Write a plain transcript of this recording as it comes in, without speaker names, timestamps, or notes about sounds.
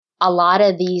a lot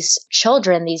of these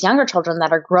children, these younger children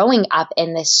that are growing up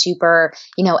in this super,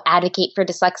 advocate for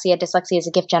dyslexia, dyslexia is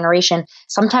a gift generation,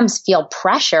 sometimes feel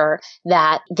pressure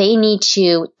that they need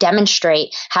to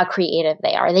demonstrate how creative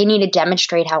they are. They need to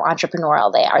demonstrate how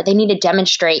entrepreneurial they are. They need to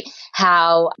demonstrate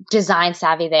how design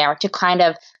savvy they are to kind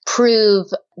of prove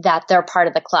that they're part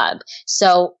of the club.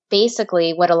 So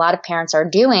basically what a lot of parents are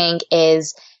doing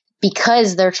is,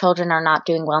 because their children are not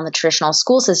doing well in the traditional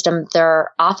school system,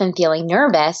 they're often feeling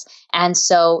nervous. And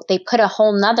so they put a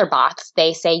whole nother box.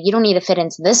 They say, you don't need to fit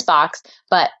into this box,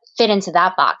 but fit into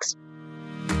that box.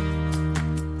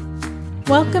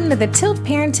 Welcome to the Tilt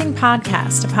Parenting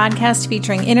Podcast, a podcast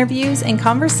featuring interviews and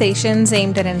conversations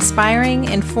aimed at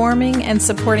inspiring, informing, and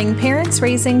supporting parents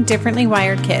raising differently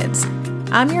wired kids.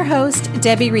 I'm your host,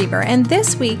 Debbie Reber, and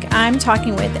this week I'm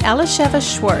talking with Elisheva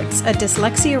Schwartz, a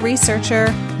dyslexia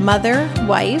researcher, mother,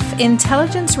 wife,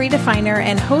 intelligence redefiner,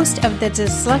 and host of the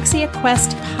Dyslexia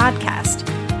Quest podcast.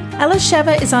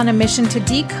 Elisheva is on a mission to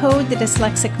decode the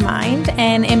dyslexic mind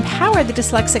and empower the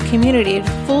dyslexic community to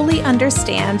fully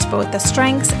understand both the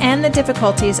strengths and the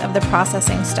difficulties of the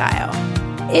processing style.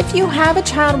 If you have a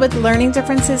child with learning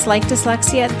differences like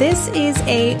dyslexia, this is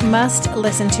a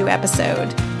must-listen-to episode.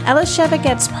 Elisheva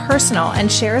gets personal and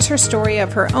shares her story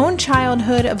of her own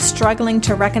childhood of struggling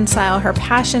to reconcile her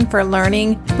passion for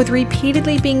learning with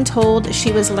repeatedly being told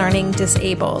she was learning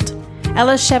disabled.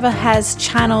 Elisheva has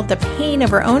channeled the pain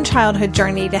of her own childhood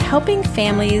journey to helping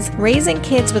families raising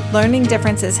kids with learning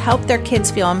differences help their kids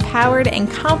feel empowered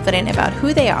and confident about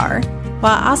who they are,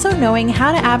 while also knowing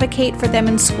how to advocate for them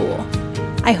in school.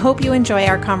 I hope you enjoy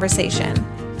our conversation.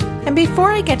 And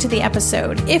before I get to the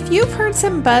episode, if you've heard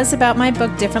some buzz about my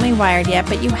book Differently Wired yet,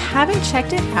 but you haven't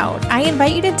checked it out, I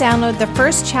invite you to download the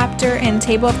first chapter and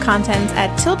table of contents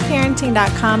at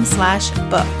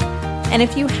tiltparenting.com/book. And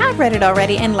if you have read it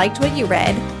already and liked what you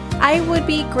read, I would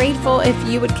be grateful if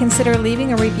you would consider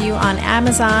leaving a review on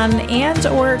Amazon and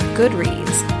or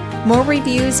Goodreads. More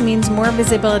reviews means more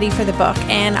visibility for the book,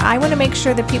 and I want to make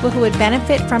sure that people who would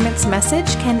benefit from its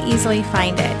message can easily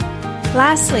find it.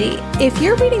 Lastly, if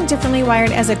you're reading Differently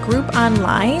Wired as a group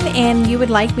online and you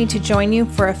would like me to join you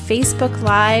for a Facebook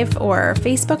Live or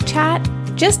Facebook chat,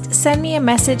 just send me a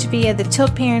message via the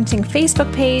Tilt Parenting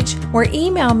Facebook page or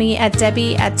email me at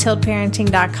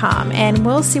debbie@tiltparenting.com and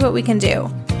we'll see what we can do.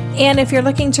 And if you're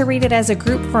looking to read it as a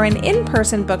group for an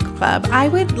in-person book club, I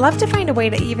would love to find a way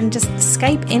to even just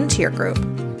Skype into your group.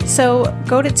 So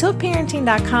go to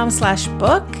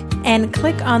tiltparenting.com/book and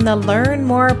click on the Learn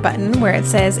More button where it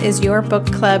says, is your book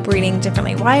club reading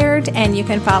Differently Wired? And you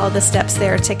can follow the steps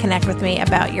there to connect with me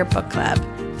about your book club.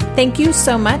 Thank you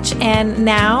so much. And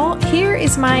now here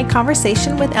is my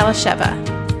conversation with Elisheva.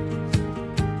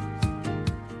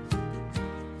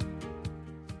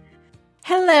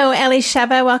 Hello,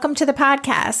 Elisheva. Welcome to the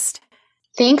podcast.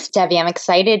 Thanks, Debbie. I'm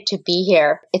excited to be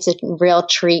here. It's a real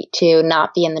treat to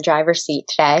not be in the driver's seat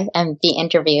today and be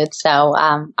interviewed. So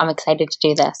I'm excited to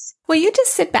do this. Well, you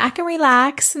just sit back and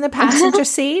relax in the passenger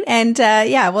seat and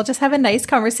we'll just have a nice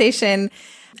conversation.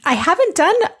 I haven't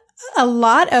done a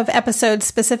lot of episodes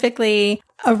specifically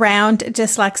around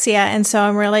dyslexia. And so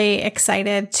I'm really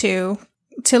excited to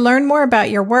learn more about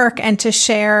your work and to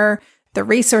share the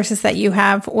resources that you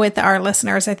have with our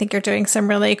listeners. I think you're doing some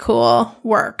really cool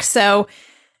work. So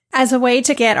as a way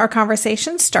to get our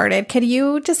conversation started, could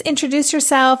you just introduce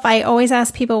yourself? I always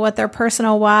ask people what their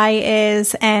personal why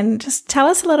is, and just tell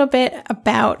us a little bit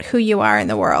about who you are in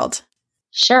the world.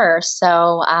 Sure.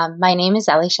 So my name is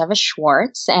Elisheva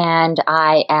Schwartz, and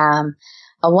I am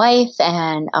a wife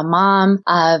and a mom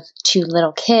of 2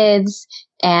 little kids.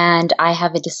 And I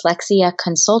have a dyslexia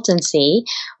consultancy,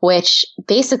 which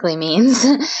basically means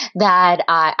that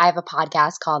I have a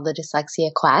podcast called the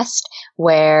Dyslexia Quest,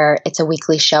 where it's a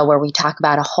weekly show where we talk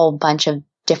about a whole bunch of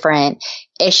different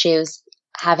issues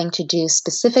having to do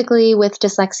specifically with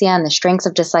dyslexia and the strengths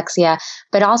of dyslexia,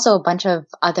 but also a bunch of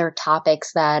other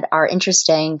topics that are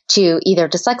interesting to either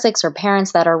dyslexics or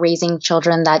parents that are raising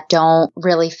children that don't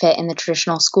really fit in the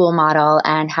traditional school model,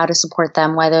 and how to support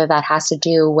them, whether that has to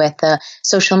do with the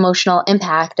social emotional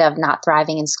impact of not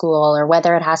thriving in school, or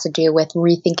whether it has to do with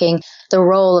rethinking the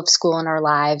role of school in our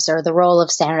lives, or the role of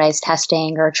standardized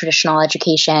testing or traditional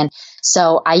education.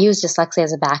 So I use dyslexia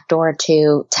as a backdoor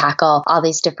to tackle all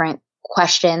these different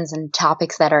questions and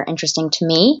topics that are interesting to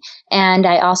me. And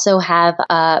I also have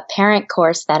a parent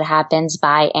course that happens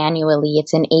biannually.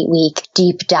 It's an 8-week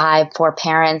deep dive for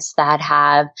parents that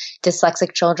have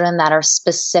dyslexic children that are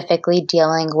specifically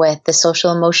dealing with the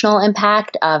social emotional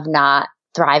impact of not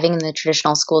thriving in the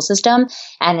traditional school system.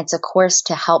 And it's a course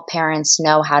to help parents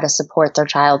know how to support their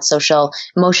child's social,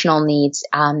 emotional needs.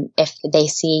 If they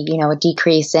see, a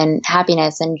decrease in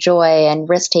happiness and joy and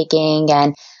risk taking.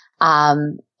 And,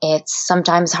 it's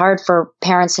sometimes hard for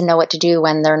parents to know what to do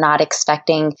when they're not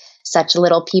expecting such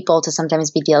little people to sometimes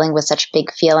be dealing with such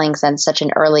big feelings at such an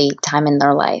early time in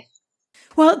their life.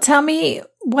 Well, tell me,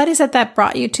 what is it that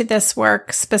brought you to this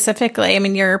work specifically? I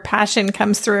mean, your passion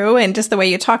comes through and just the way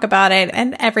you talk about it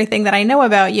and everything that I know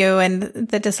about you and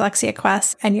the Dyslexia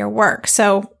Quest and your work.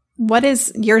 So what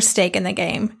is your stake in the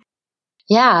game?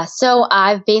 Yeah, so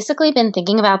I've basically been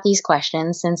thinking about these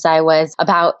questions since I was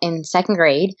about in second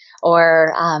grade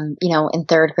or, in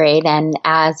third grade. And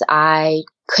as I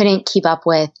couldn't keep up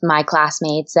with my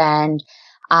classmates and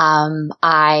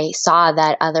I saw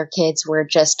that other kids were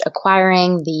just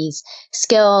acquiring these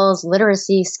skills,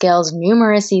 literacy skills,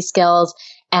 numeracy skills,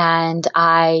 and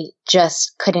I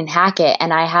just couldn't hack it.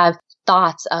 And I have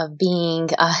thoughts of being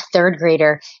a third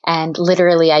grader. And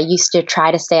literally, I used to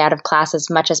try to stay out of class as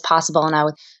much as possible. And I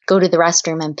would go to the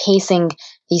restroom and pacing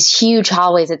these huge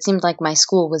hallways. It seemed like my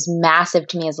school was massive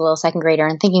to me as a little second grader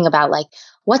and thinking about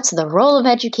what's the role of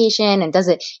education and does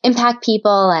it impact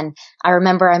people? And I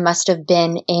remember I must have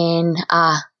been in,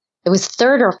 it was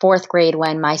third or fourth grade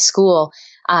when my school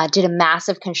did a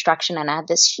massive construction and I had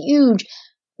this huge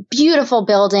beautiful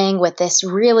building with this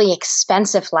really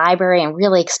expensive library and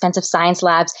really expensive science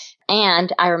labs.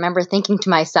 And I remember thinking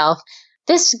to myself,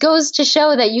 this goes to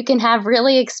show that you can have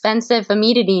really expensive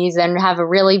amenities and have a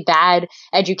really bad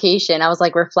education. I was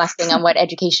reflecting on what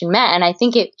education meant. And I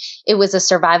think it was a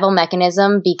survival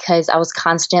mechanism because I was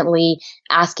constantly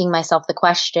asking myself the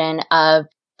question of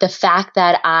the fact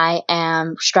that I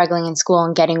am struggling in school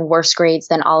and getting worse grades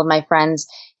than all of my friends.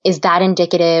 Is that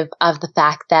indicative of the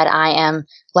fact that I am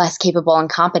less capable and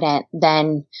competent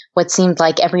than what seemed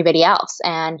like everybody else?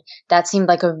 And that seemed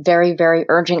like a very, very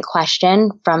urgent question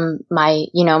from my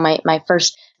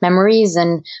first memories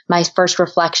and my first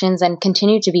reflections, and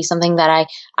continued to be something that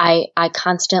I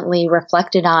constantly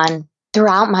reflected on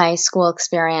throughout my school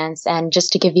experience. And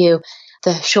just to give you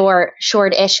the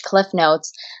short-ish cliff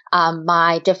notes,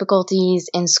 my difficulties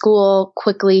in school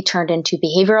quickly turned into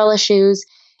behavioral issues.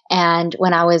 And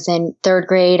when I was in third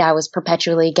grade, I was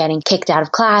perpetually getting kicked out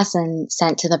of class and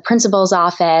sent to the principal's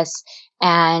office.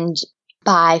 And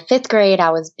by fifth grade,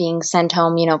 I was being sent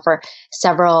home, for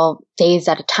several days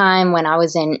at a time. When I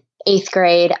was in eighth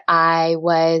grade, I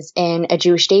was in a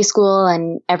Jewish day school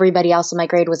and everybody else in my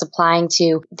grade was applying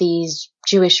to these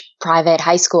Jewish private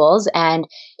high schools. And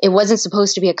it wasn't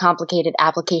supposed to be a complicated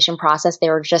application process.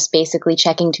 They were just basically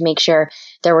checking to make sure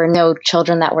there were no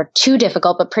children that were too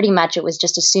difficult, but pretty much it was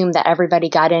just assumed that everybody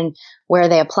got in where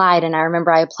they applied. And I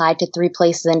remember I applied to 3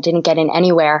 places and didn't get in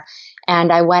anywhere.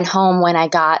 And I went home when I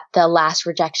got the last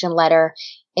rejection letter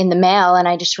in the mail. And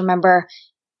I just remember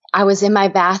I was in my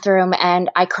bathroom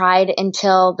and I cried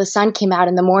until the sun came out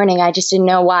in the morning. I just didn't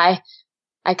know why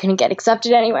I couldn't get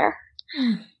accepted anywhere.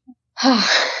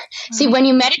 See, when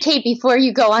you meditate before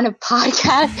you go on a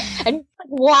podcast and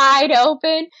wide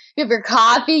open, you have your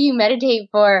coffee, you meditate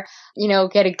for,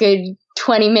 get a good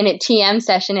 20-minute TM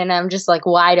session. And I'm just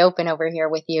wide open over here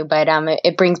with you. But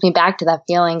it brings me back to that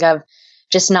feeling of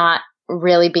just not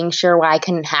really being sure why I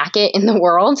couldn't hack it in the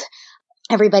world.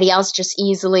 Everybody else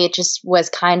it just was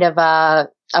kind of a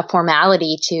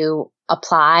formality to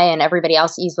apply, and everybody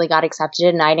else easily got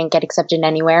accepted and I didn't get accepted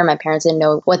anywhere. My parents didn't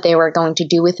know what they were going to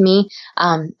do with me.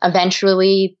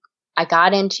 Eventually I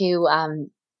got into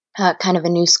kind of a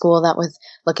new school that was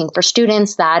looking for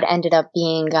students. That ended up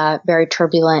being a very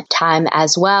turbulent time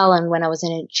as well. And when I was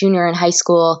in a junior in high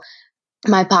school,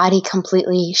 my body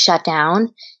completely shut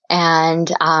down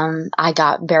and I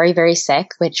got very, very sick,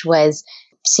 which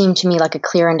seemed to me like a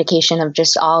clear indication of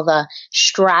just all the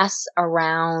stress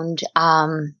around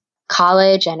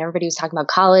college, and everybody was talking about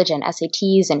college and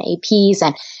SATs and APs,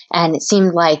 and it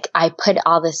seemed like I put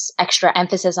all this extra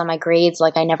emphasis on my grades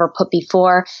like I never put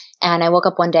before. And I woke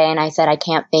up one day and I said, I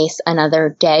can't face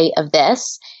another day of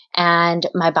this. And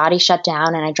my body shut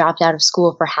down and I dropped out of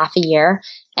school for half a year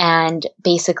and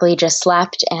basically just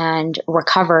slept and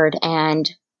recovered.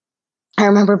 And I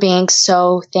remember being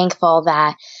so thankful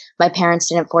that my parents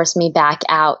didn't force me back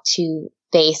out to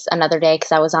face another day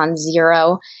because I was on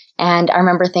 0. And I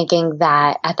remember thinking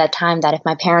that at that time that if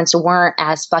my parents weren't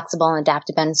as flexible and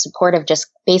adaptive and supportive,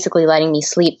 just basically letting me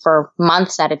sleep for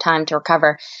months at a time to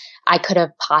recover, I could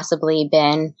have possibly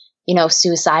been,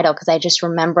 suicidal, because I just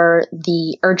remember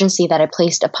the urgency that I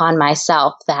placed upon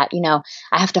myself that,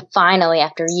 I have to finally,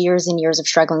 after years and years of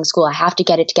struggling in school, I have to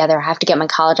get it together. I have to get my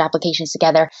college applications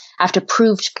together. I have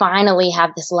to finally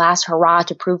have this last hurrah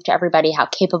to prove to everybody how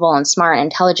capable and smart and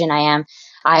intelligent I am.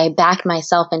 I backed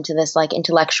myself into this like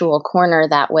intellectual corner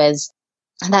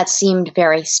that seemed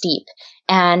very steep.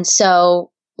 And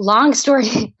so long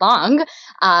story long,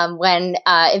 when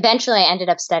eventually I ended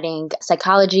up studying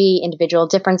psychology, individual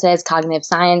differences, cognitive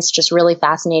science, just really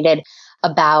fascinated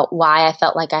about why I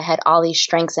felt like I had all these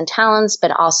strengths and talents, but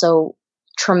also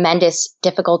tremendous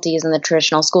difficulties in the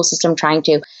traditional school system trying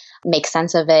to make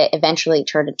sense of it. Eventually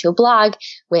turned into a blog,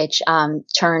 which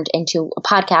turned into a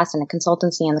podcast and a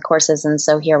consultancy and the courses. And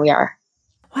so here we are.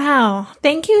 Wow.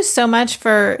 Thank you so much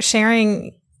for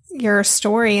sharing your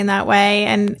story in that way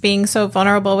and being so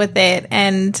vulnerable with it.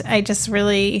 And I just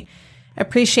really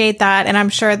appreciate that. And I'm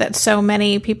sure that so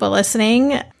many people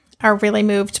listening are really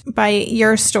moved by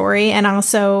your story. And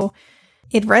also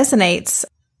it resonates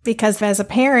because as a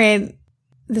parent,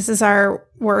 this is our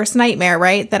worst nightmare,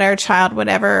 right? That our child would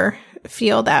ever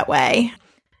feel that way.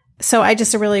 So I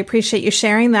just really appreciate you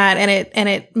sharing that. And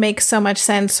it makes so much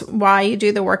sense why you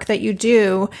do the work that you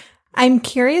do. I'm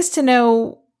curious to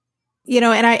know,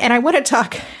 and I want to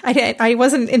talk, I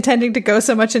wasn't intending to go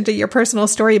so much into your personal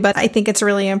story, but I think it's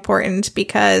really important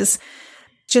because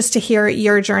just to hear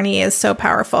your journey is so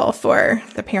powerful for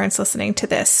the parents listening to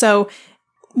this. So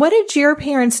what did your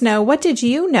parents know? What did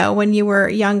you know when you were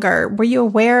younger? Were you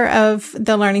aware of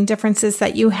the learning differences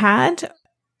that you had?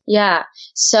 Yeah.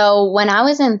 So when I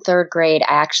was in third grade,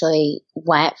 I actually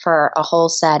went for a whole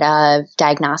set of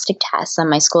diagnostic tests. And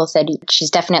my school said, she's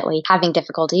definitely having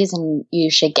difficulties and you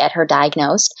should get her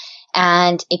diagnosed.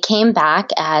 And it came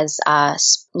back as a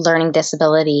learning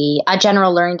disability, a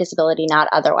general learning disability, not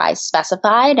otherwise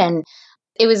specified. And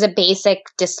it was a basic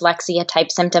dyslexia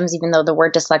type symptoms, even though the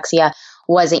word dyslexia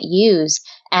wasn't used.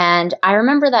 And I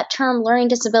remember that term learning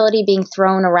disability being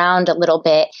thrown around a little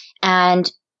bit. And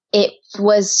it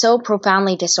was so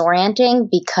profoundly disorienting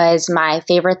because my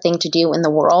favorite thing to do in the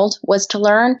world was to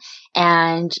learn.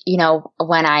 And,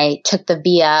 when I took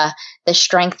the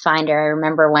Strength Finder, I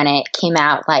remember when it came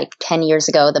out like 10 years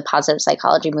ago, the positive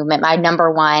psychology movement, my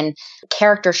number one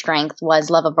character strength was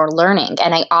love of learning.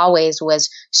 And I always was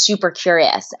super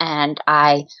curious and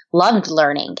I loved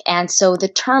learning. And so the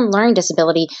term learning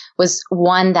disability was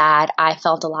one that I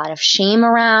felt a lot of shame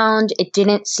around. It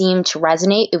didn't seem to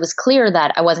resonate. It was clear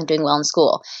that I wasn't doing well in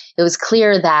school. It was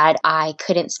clear that I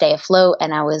couldn't stay afloat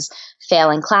and I was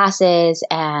failing classes,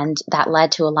 and that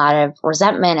led to a lot of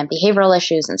resentment and behavioral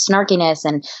issues and snarkiness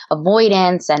and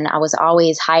avoidance. And I was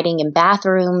always hiding in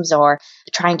bathrooms or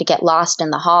trying to get lost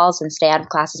in the halls and stay out of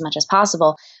class as much as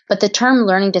possible. But the term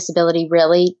learning disability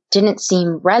really didn't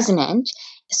seem resonant.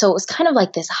 So it was kind of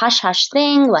like this hush-hush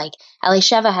thing, like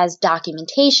Elisheva has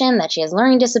documentation that she has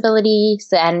learning disabilities.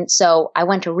 And so I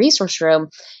went to resource room,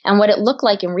 and what it looked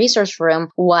like in resource room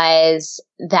was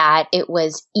that it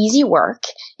was easy work.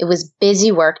 It was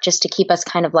busy work just to keep us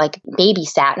kind of like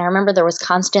babysat. And I remember there was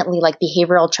constantly like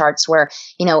behavioral charts where,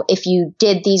 if you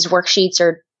did these worksheets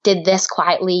or did this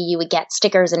quietly, you would get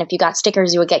stickers. And if you got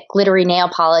stickers, you would get glittery nail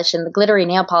polish. And the glittery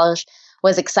nail polish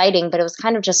was exciting, but it was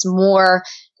kind of just more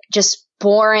just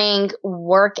boring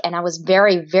work. And I was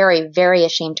very, very, very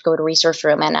ashamed to go to resource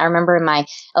room. And I remember in my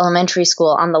elementary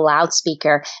school on the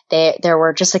loudspeaker, there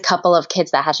were just a couple of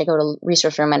kids that had to go to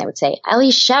resource room, and it would say,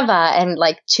 Elisheva, and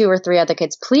like 2 or 3 other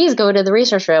kids, please go to the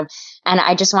resource room. And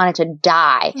I just wanted to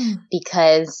die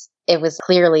because it was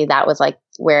clearly that was like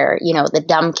where, the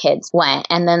dumb kids went.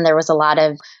 And then there was a lot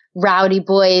of rowdy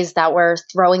boys that were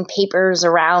throwing papers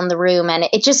around the room. And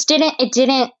it just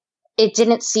it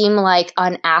didn't seem like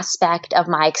an aspect of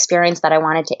my experience that I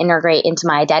wanted to integrate into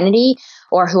my identity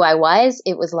or who I was.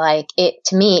 It was like,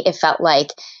 to me, it felt like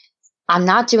I'm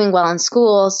not doing well in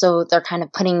school. So they're kind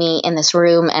of putting me in this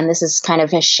room, and this is kind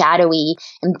of a shadowy,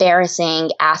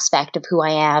 embarrassing aspect of who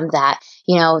I am that,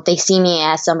 they see me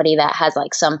as somebody that has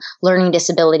like some learning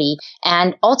disability.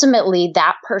 And ultimately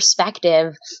that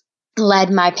perspective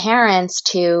led my parents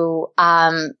to,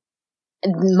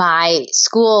 my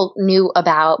school knew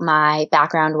about my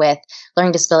background with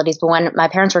learning disabilities, but when my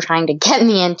parents were trying to get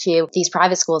me into these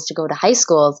private schools to go to high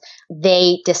schools,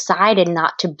 they decided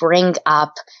not to bring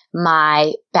up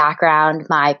my background,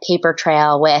 my paper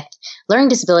trail with learning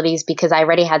disabilities, because I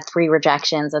already had 3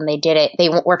 rejections, and they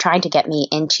were trying to get me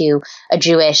into a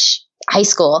Jewish high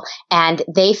school. And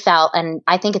they felt, and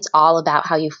I think it's all about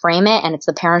how you frame it, and it's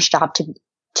the parents' job to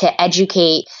to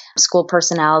educate school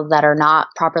personnel that are not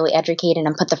properly educated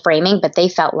and put the framing, but they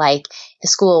felt like the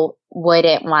school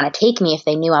wouldn't want to take me if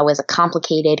they knew I was a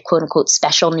complicated, quote unquote,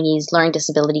 special needs learning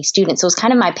disability student. So it was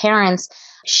kind of my parents'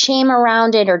 shame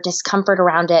around it or discomfort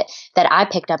around it that I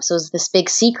picked up. So it was this big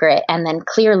secret. And then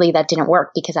clearly that didn't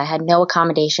work because I had no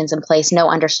accommodations in place, no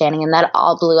understanding. And that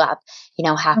all blew up,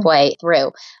 halfway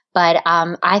through. But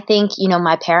I think,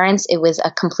 my parents, it was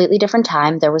a completely different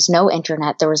time. There was no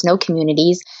internet. There was no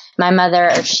communities. My mother,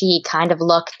 she kind of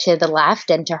looked to the left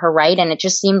and to her right, and it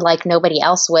just seemed like nobody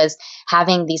else was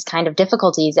having these kind of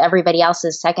difficulties. Everybody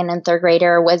else's second and third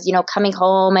grader was, coming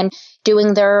home and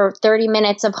doing their 30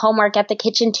 minutes of homework at the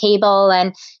kitchen table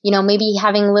and, maybe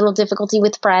having a little difficulty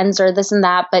with friends or this and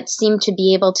that, but seemed to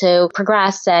be able to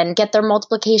progress and get their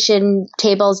multiplication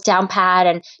tables down pat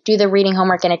and do their reading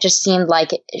homework. And it just seemed like,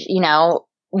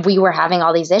 we were having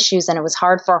all these issues and it was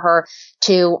hard for her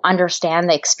to understand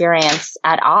the experience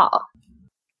at all.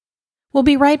 We'll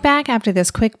be right back after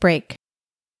this quick break.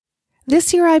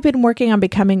 This year, I've been working on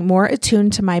becoming more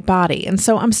attuned to my body, and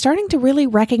so I'm starting to really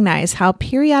recognize how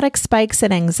periodic spikes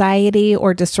in anxiety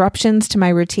or disruptions to my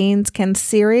routines can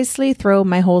seriously throw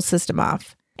my whole system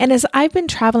off. And as I've been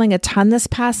traveling a ton this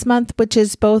past month, which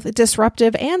is both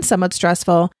disruptive and somewhat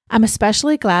stressful, I'm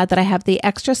especially glad that I have the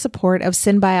extra support of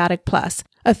Synbiotic Plus,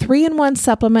 a 3-in-1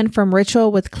 supplement from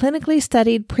Ritual with clinically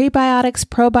studied prebiotics,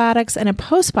 probiotics, and a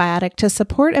postbiotic to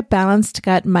support a balanced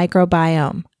gut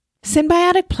microbiome.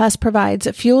 Synbiotic Plus provides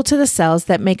fuel to the cells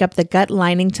that make up the gut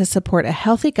lining to support a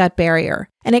healthy gut barrier.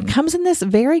 And it comes in this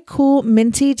very cool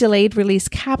minty delayed release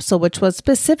capsule, which was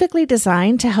specifically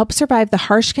designed to help survive the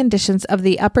harsh conditions of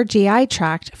the upper GI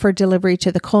tract for delivery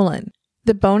to the colon.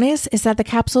 The bonus is that the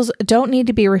capsules don't need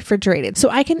to be refrigerated, so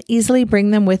I can easily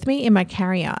bring them with me in my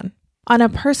carry-on. On a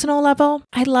personal level,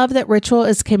 I love that Ritual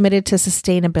is committed to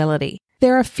sustainability.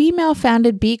 They're a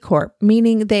female-founded B Corp,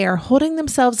 meaning they are holding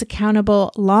themselves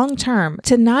accountable long-term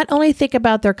to not only think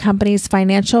about their company's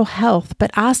financial health, but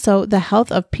also the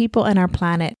health of people and our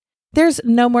planet. There's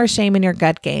no more shame in your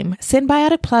gut game.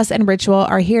 Synbiotic Plus and Ritual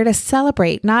are here to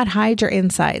celebrate, not hide your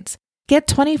insides. Get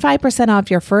 25% off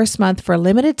your first month for a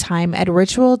limited time at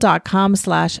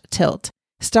ritual.com/tilt.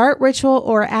 Start Ritual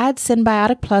or add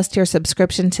Synbiotic Plus to your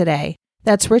subscription today.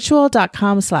 That's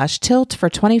ritual.com/tilt for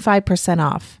 25%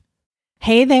 off.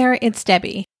 Hey there, it's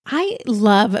Debbie. I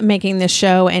love making this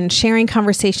show and sharing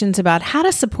conversations about how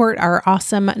to support our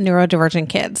awesome neurodivergent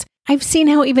kids. I've seen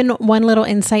how even one little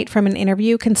insight from an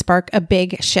interview can spark a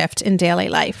big shift in daily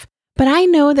life. But I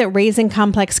know that raising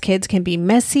complex kids can be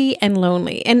messy and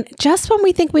lonely. And just when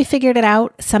we think we figured it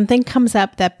out, something comes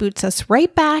up that boots us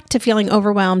right back to feeling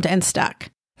overwhelmed and stuck.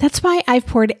 That's why I've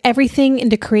poured everything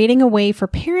into creating a way for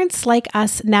parents like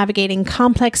us navigating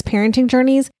complex parenting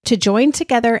journeys to join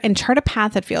together and chart a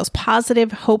path that feels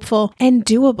positive, hopeful, and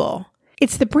doable.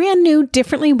 It's the brand new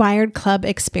Differently Wired Club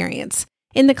experience.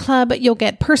 In the club, you'll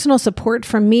get personal support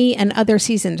from me and other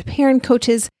seasoned parent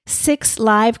coaches, 6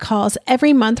 live calls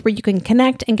every month where you can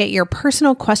connect and get your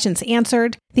personal questions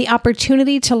answered, the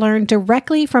opportunity to learn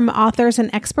directly from authors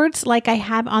and experts like I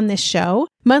have on this show,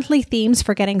 monthly themes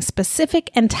for getting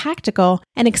specific and tactical,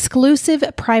 an exclusive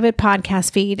private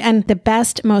podcast feed, and the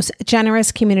best, most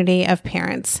generous community of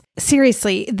parents.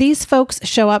 Seriously, these folks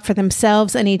show up for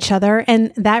themselves and each other,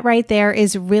 and that right there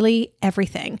is really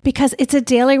everything, because it's a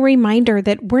daily reminder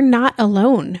that we're not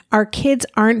alone. Our kids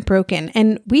aren't broken,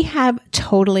 and we have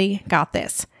totally got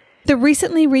this. The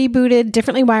recently rebooted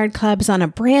Differently Wired Club is on a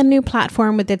brand new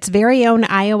platform with its very own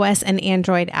iOS and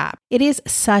Android app. It is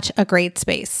such a great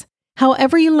space.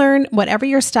 However you learn, whatever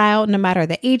your style, no matter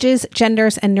the ages,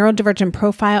 genders, and neurodivergent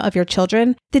profile of your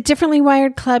children, the Differently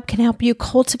Wired Club can help you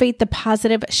cultivate the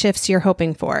positive shifts you're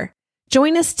hoping for.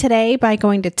 Join us today by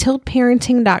going to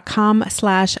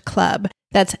tiltparenting.com/club.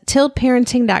 That's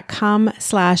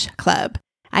tiltparenting.com/club.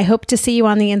 I hope to see you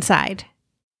on the inside.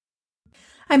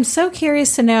 I'm so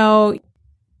curious to know,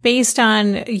 based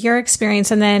on your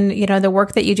experience and then, the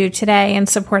work that you do today in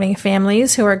supporting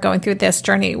families who are going through this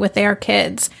journey with their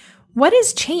kids, what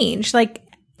has changed?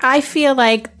 I feel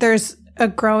like there's a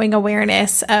growing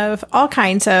awareness of all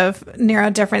kinds of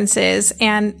neurodifferences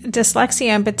and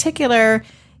dyslexia in particular.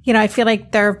 I feel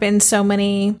like there have been so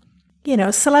many,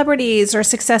 celebrities or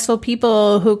successful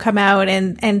people who come out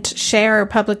and share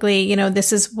publicly,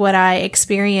 this is what I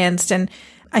experienced. And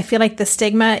I feel like the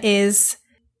stigma is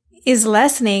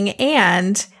lessening.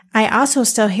 And I also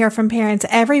still hear from parents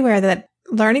everywhere that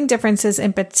learning differences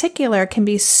in particular can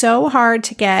be so hard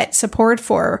to get support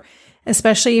for,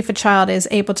 especially if a child is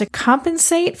able to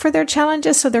compensate for their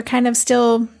challenges. So they're kind of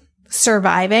still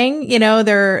surviving,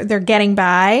 they're getting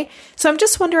by. So I'm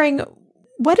just wondering,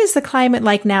 What is the climate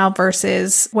like now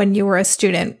versus when you were a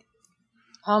student?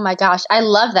 Oh my gosh, I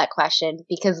love that question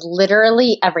because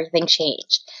literally everything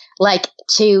changed. Like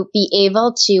to be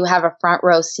able to have a front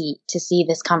row seat to see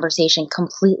this conversation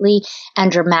completely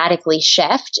and dramatically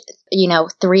shift,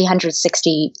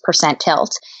 360%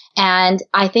 tilt. And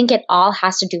I think it all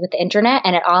has to do with the internet,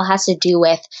 and it all has to do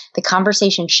with the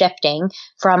conversation shifting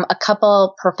from a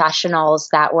couple professionals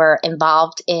that were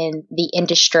involved in the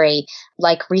industry,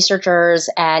 like researchers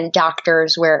and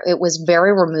doctors, where it was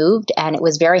very removed and it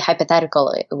was very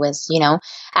hypothetical. It was,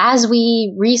 as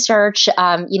we research,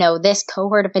 this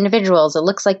cohort of individuals, it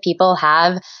looks like people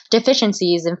have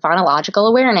deficiencies in phonological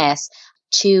awareness,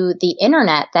 to the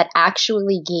internet that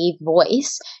actually gave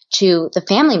voice to the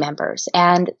family members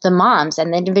and the moms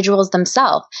and the individuals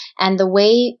themselves, and the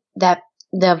way that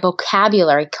the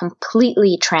vocabulary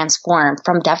completely transformed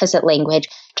from deficit language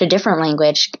to different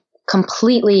language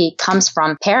completely comes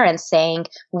from parents saying,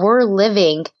 we're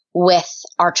living with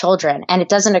our children. And it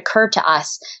doesn't occur to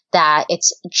us that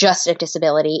it's just a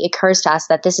disability. It occurs to us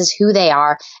that this is who they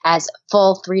are as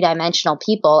full three-dimensional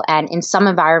people. And in some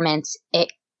environments, it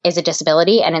is a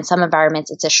disability, and in some environments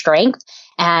it's a strength.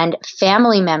 And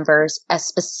family members,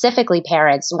 specifically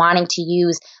parents, wanting to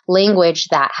use language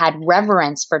that had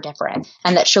reverence for different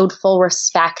and that showed full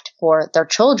respect for their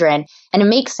children. And it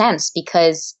makes sense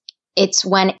because it's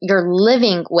when you're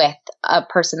living with a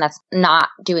person that's not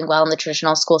doing well in the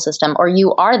traditional school system, or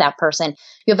you are that person,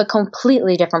 you have a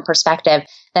completely different perspective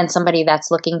than somebody that's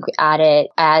looking at it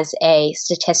as a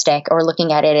statistic or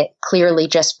looking at it clearly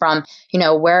just from,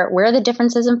 where are the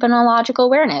differences in phonological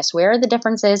awareness? Where are the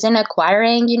differences in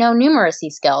acquiring, numeracy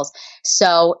skills?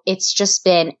 So it's just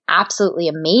been absolutely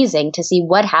amazing to see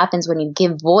what happens when you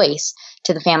give voice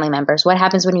to the family members. What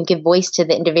happens when you give voice to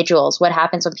the individuals? What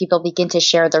happens when people begin to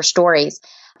share their stories?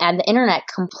 And the internet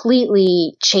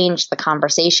completely changed the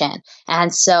conversation.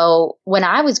 And so when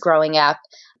I was growing up,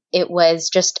 it was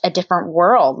just a different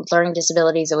world. Learning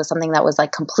disabilities, it was something that was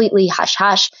like completely hush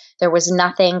hush. There was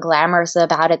nothing glamorous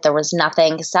about it. There was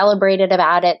nothing celebrated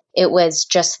about it. It was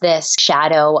just this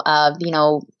shadow of,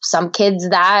 some kids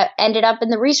that ended up in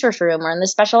the research room or in the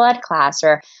special ed class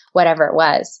or whatever it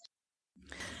was.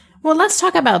 Well, let's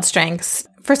talk about strengths.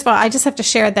 First of all, I just have to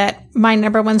share that my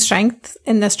number one strength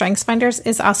in the Strengths Finders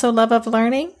is also love of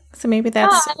learning. So maybe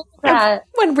that's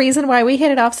one reason why we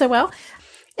hit it off so well.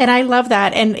 And I love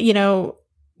that. And,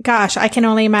 gosh, I can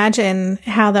only imagine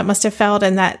how that must have felt,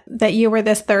 and that you were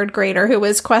this third grader who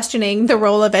was questioning the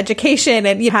role of education,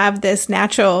 and you have this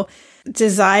natural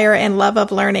desire and love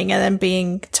of learning, and then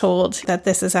being told that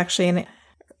this is actually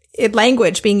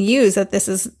language being used, that this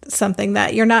is something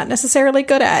that you're not necessarily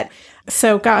good at.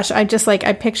 So gosh, I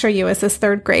picture you as this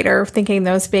third grader thinking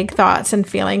those big thoughts and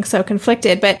feeling so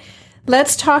conflicted. But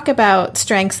let's talk about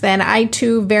strengths then. I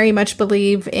too very much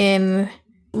believe in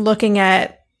looking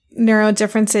at neuro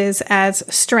differences as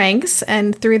strengths,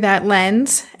 and through that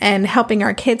lens, and helping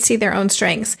our kids see their own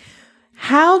strengths.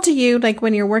 How do you,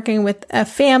 when you're working with a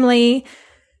family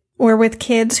or with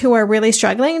kids who are really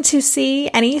struggling to see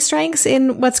any strengths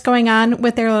in what's going on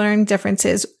with their learning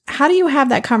differences, how do you have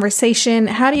that conversation?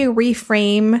 How do you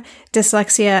reframe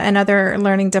dyslexia and other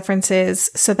learning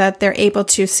differences so that they're able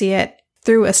to see it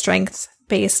through a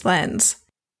strengths-based lens?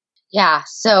 Yeah,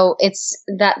 so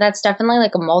that's definitely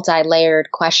like a multi-layered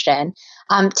question.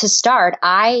 To start,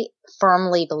 I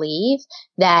firmly believe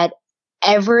that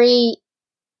every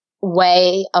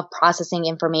way of processing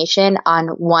information on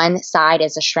one side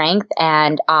is a strength,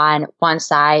 and on one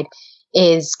side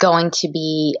is going to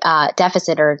be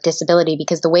deficit or disability,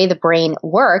 because the way the brain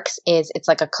works is it's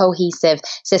like a cohesive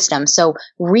system. So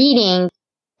reading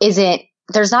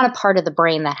there's not a part of the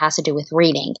brain that has to do with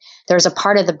reading. There's a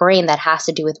part of the brain that has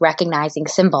to do with recognizing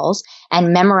symbols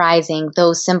and memorizing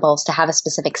those symbols to have a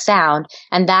specific sound.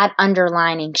 And that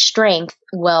underlining strength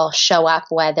will show up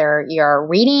whether you're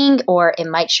reading, or it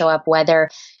might show up whether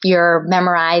you're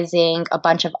memorizing a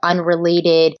bunch of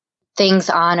unrelated things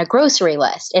on a grocery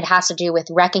list. It has to do with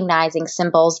recognizing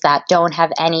symbols that don't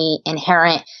have any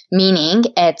inherent meaning.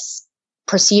 It's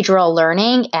procedural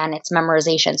learning and it's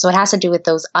memorization. So it has to do with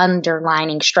those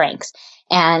underlining strengths.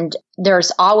 And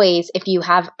there's always, if you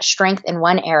have strength in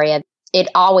one area, it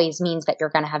always means that you're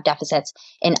going to have deficits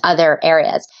in other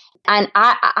areas. And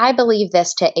I believe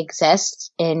this to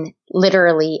exist in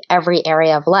literally every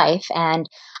area of life. And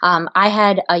I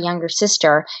had a younger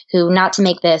sister who, not to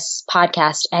make this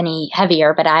podcast any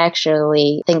heavier, but I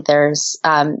actually think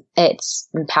it's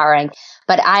empowering.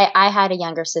 But I had a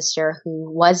younger sister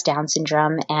who was Down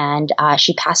syndrome, and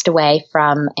she passed away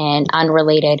from an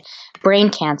unrelated brain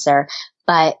cancer.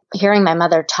 But hearing my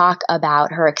mother talk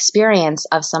about her experience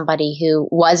of somebody who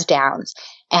was Down's,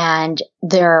 and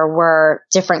there were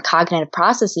different cognitive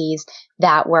processes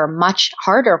that were much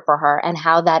harder for her, and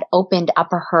how that opened up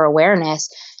her awareness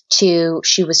to,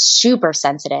 she was super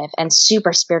sensitive and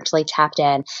super spiritually tapped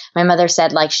in. My mother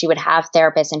said like she would have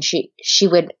therapists, and she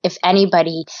would, if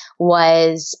anybody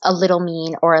was a little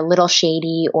mean or a little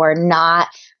shady or not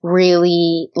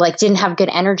really like didn't have good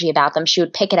energy about them, she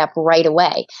would pick it up right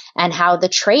away. And how the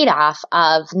trade-off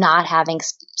of not having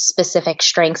specific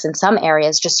strengths in some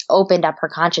areas just opened up her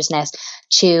consciousness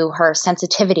to her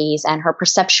sensitivities and her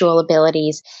perceptual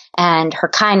abilities and her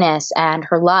kindness and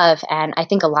her love. And I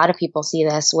think a lot of people see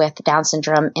this with Down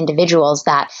syndrome individuals,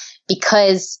 that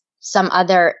because some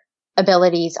other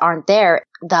abilities aren't there,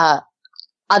 the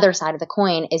other side of the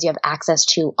coin is you have access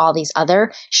to all these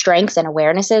other strengths and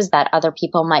awarenesses that other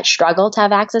people might struggle to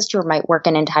have access to, or might work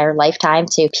an entire lifetime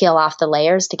to peel off the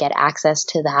layers to get access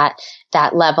to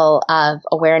that level of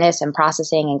awareness and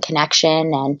processing and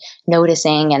connection and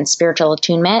noticing and spiritual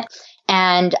attunement.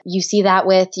 And you see that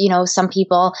with, some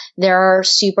people, they're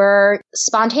super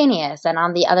spontaneous. And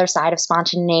on the other side of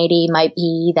spontaneity might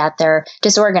be that they're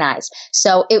disorganized.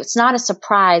 So it's not a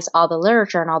surprise, all the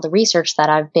literature and all the research that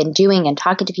I've been doing and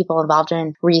talking to people involved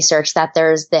in research, that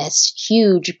there's this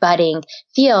huge budding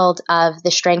field of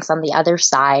the strengths on the other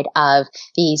side of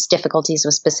these difficulties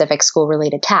with specific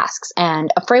school-related tasks.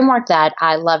 And a framework that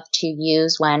I love to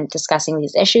use when discussing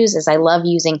these issues is I love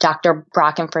using Dr.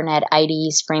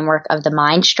 Brockenferned-Eidy's framework of the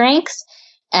mind strengths.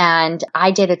 And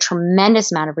I did a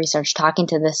tremendous amount of research talking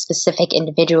to the specific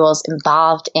individuals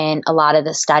involved in a lot of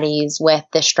the studies with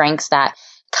the strengths that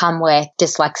come with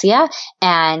dyslexia.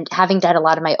 And having done a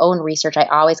lot of my own research, I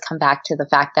always come back to the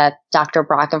fact that Dr.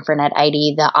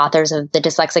 Brockenferned-Eidy, the authors of The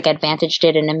Dyslexic Advantage,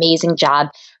 did an amazing job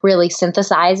really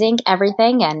synthesizing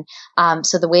everything. And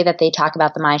so the way that they talk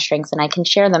about the mind strengths, and I can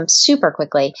share them super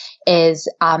quickly, is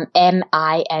MIND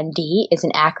is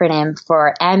an acronym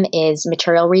for M is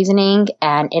material reasoning,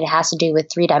 and it has to do with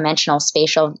three-dimensional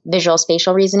visual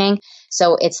spatial reasoning.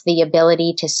 So it's the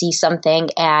ability to see something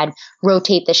and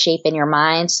rotate the shape in your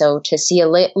mind. So to see a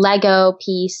Lego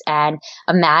piece and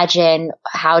imagine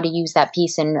how to use that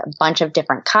piece in a bunch of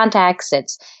different contexts.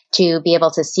 It's to be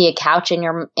able to see a couch in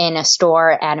a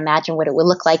store and imagine what it would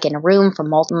look like in a room from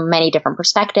many different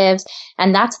perspectives.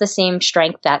 And that's the same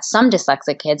strength that some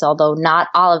dyslexic kids, although not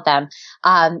all of them,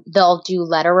 they'll do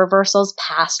letter reversals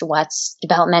past what's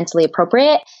developmentally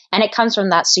appropriate. And it comes from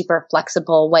that super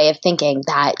flexible way of thinking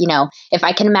that, if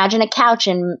I can imagine a couch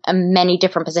in many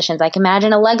different positions, I can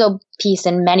imagine a Lego piece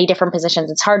in many different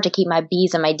positions. It's hard to keep my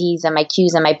B's and my D's and my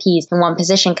Q's and my P's in one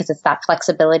position because it's that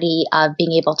flexibility of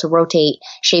being able to rotate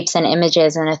shapes and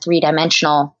images in a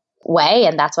three-dimensional way.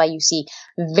 And that's why you see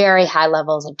very high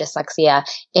levels of dyslexia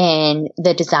in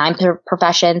the design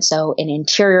profession. So in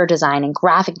interior design and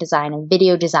graphic design and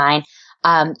video design,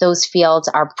 those fields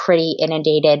are pretty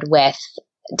inundated with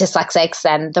dyslexics.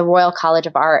 And the Royal College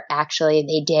of Art, actually,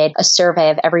 they did a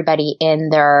survey of everybody in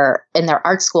their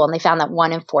art school, and they found that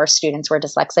 1 in 4 students were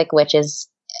dyslexic, which is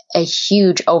a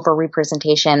huge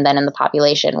overrepresentation than in the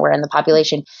population, where in the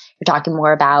population, you're talking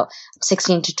more about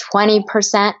 16 to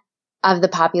 20% of the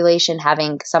population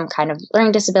having some kind of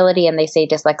learning disability, and they say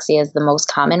dyslexia is the most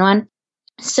common one.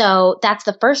 So that's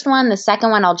the first one. The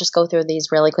second one, I'll just go through these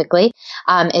really quickly,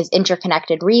 is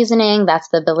interconnected reasoning. That's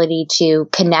the ability to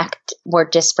connect more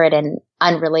disparate and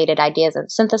unrelated ideas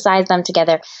and synthesize them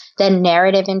together. Then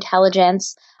narrative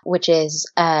intelligence, which is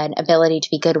an ability to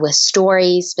be good with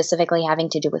stories, specifically having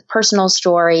to do with personal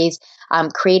stories,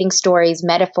 creating stories,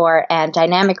 metaphor, and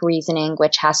dynamic reasoning,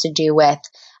 which has to do with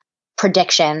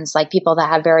predictions, like people that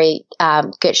have very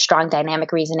good, strong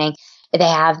dynamic reasoning. They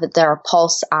have their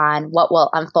pulse on what will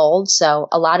unfold. So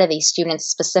a lot of these students,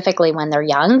 specifically when they're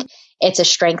young, it's a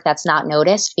strength that's not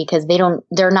noticed because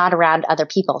they're not around other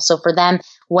people. So for them,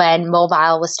 when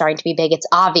mobile was starting to be big, it's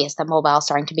obvious that mobile is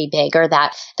starting to be big, or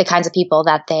that the kinds of people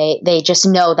that they just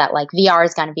know that like VR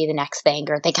is going to be the next thing,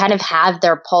 or they kind of have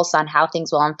their pulse on how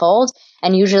things will unfold.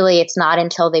 And usually it's not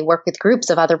until they work with groups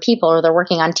of other people or they're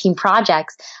working on team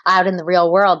projects out in the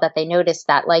real world that they notice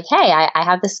that like, hey, I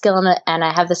have this skill and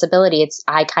I have this ability.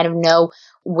 I kind of know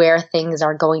where things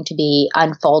are going to be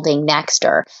unfolding next,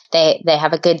 or they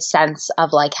have a good sense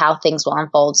of like how things will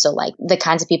unfold. So like the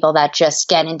kinds of people that just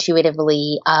get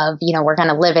intuitively of, we're going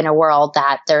to live in a world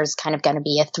that there's kind of going to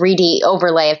be a 3D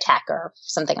overlay of tech or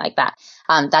something like that.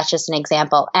 That's just an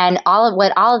example. And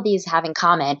what all of these have in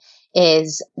common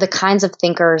is the kinds of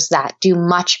thinkers that do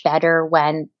much better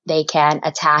when they can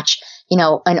attach,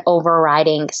 an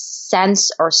overriding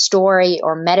sense or story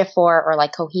or metaphor or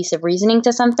like cohesive reasoning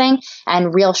to something,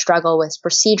 and real struggle with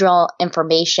procedural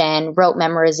information, rote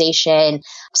memorization,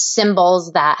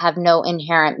 symbols that have no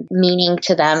inherent meaning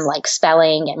to them, like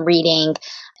spelling and reading.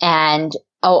 And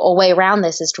a way around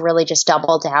this is to really just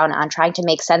double down on trying to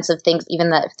make sense of things,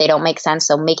 even if they don't make sense.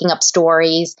 So making up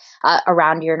stories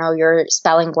around your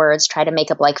spelling words, try to make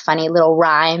up like funny little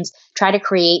rhymes, try to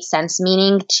create sense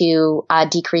meaning to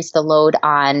decrease the load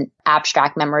on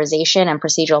abstract memorization and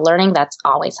procedural learning. That's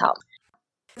always helped.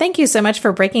 Thank you so much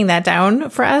for breaking that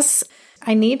down for us.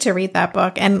 I need to read that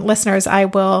book. And listeners, I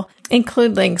will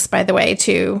include links, by the way,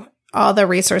 to all the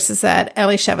resources that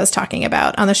Elisheva is talking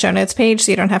about on the show notes page, so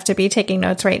you don't have to be taking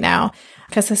notes right now,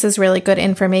 because this is really good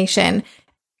information.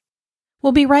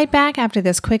 We'll be right back after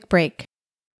this quick break.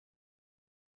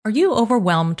 Are you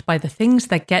overwhelmed by the things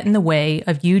that get in the way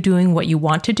of you doing what you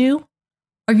want to do?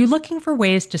 Are you looking for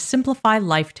ways to simplify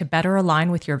life to better align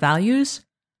with your values?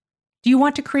 Do you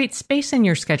want to create space in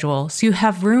your schedule so you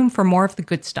have room for more of the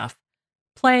good stuff?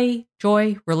 Play,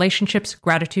 joy, relationships,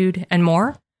 gratitude, and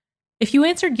more? If you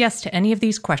answered yes to any of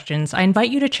these questions, I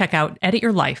invite you to check out Edit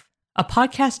Your Life, a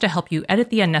podcast to help you edit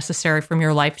the unnecessary from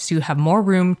your life so you have more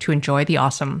room to enjoy the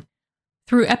awesome.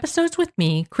 Through episodes with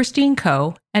me, Christine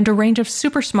Coe, and a range of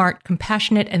super smart,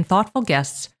 compassionate, and thoughtful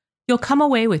guests, you'll come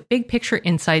away with big picture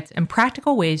insights and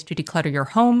practical ways to declutter your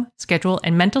home, schedule,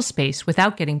 and mental space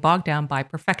without getting bogged down by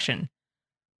perfection.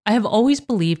 I have always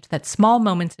believed that small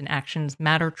moments and actions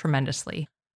matter tremendously.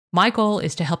 My goal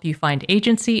is to help you find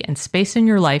agency and space in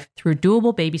your life through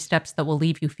doable baby steps that will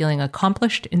leave you feeling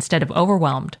accomplished instead of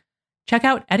overwhelmed. Check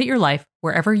out Edit Your Life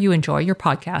wherever you enjoy your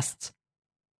podcasts.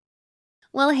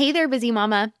 Well, hey there, busy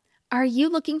mama. Are you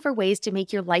looking for ways to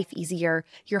make your life easier,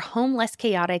 your home less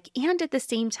chaotic, and at the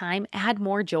same time add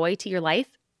more joy to your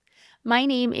life? My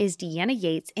name is Deanna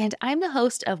Yates, and I'm the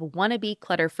host of Wanna Be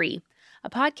Clutter-Free, a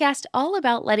podcast all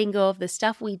about letting go of the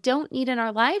stuff we don't need in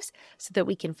our lives so that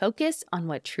we can focus on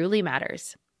what truly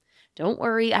matters. Don't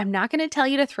worry, I'm not going to tell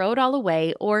you to throw it all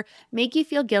away or make you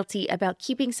feel guilty about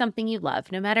keeping something you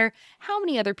love, no matter how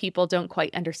many other people don't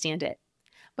quite understand it.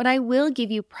 But I will give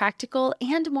you practical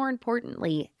and, more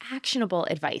importantly, actionable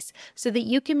advice so that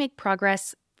you can make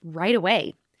progress right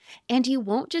away. And you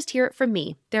won't just hear it from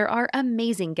me. There are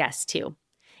amazing guests too.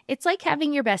 It's like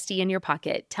having your bestie in your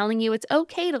pocket telling you it's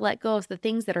okay to let go of the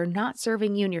things that are not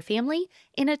serving you and your family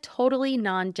in a totally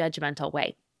non-judgmental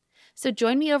way. So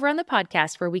join me over on the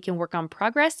podcast where we can work on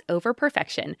progress over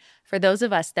perfection for those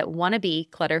of us that want to be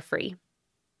clutter-free.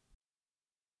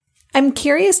 I'm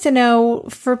curious to know,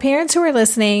 for parents who are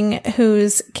listening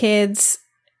whose kids,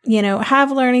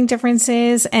 have learning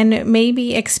differences and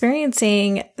maybe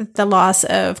experiencing the loss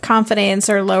of confidence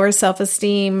or lower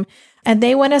self-esteem, and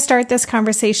they want to start this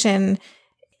conversation,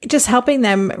 just helping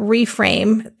them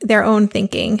reframe their own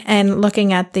thinking and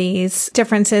looking at these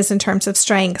differences in terms of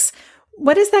strengths.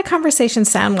 What does that conversation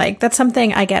sound like? That's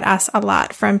something I get asked a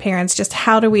lot from parents. Just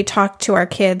how do we talk to our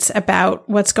kids about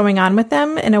what's going on with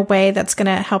them in a way that's going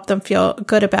to help them feel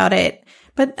good about it,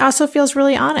 but also feels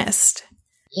really honest?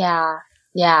 Yeah.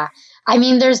 I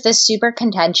mean, there's this super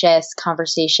contentious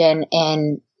conversation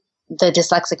in the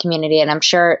dyslexic community, and I'm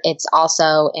sure it's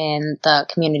also in the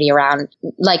community around,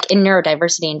 like in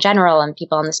neurodiversity in general and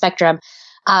people on the spectrum,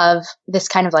 of this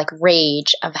kind of like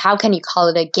rage of how can you call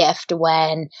it a gift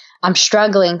when I'm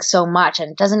struggling so much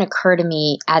and it doesn't occur to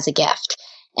me as a gift.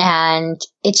 And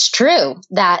it's true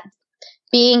that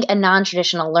being a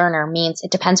non-traditional learner means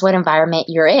it depends what environment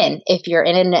you're in. If you're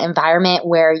in an environment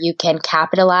where you can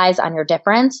capitalize on your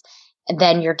difference,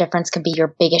 then your difference could be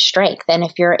your biggest strength. And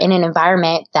if you're in an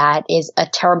environment that is a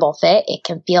terrible fit, it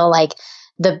can feel like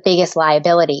the biggest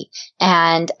liability.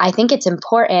 And I think it's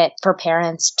important for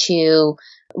parents to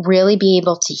really be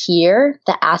able to hear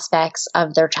the aspects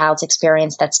of their child's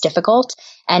experience that's difficult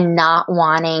and not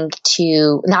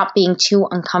being too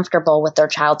uncomfortable with their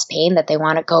child's pain, that they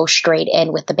want to go straight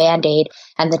in with the Band-Aid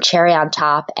and the cherry on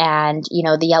top and,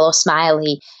 the yellow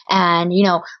smiley and,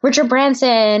 Richard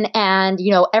Branson and,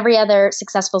 every other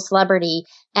successful celebrity.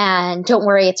 And don't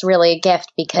worry, it's really a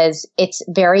gift, because it's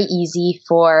very easy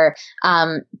for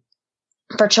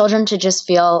children to just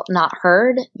feel not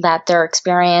heard, that their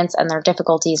experience and their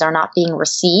difficulties are not being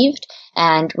received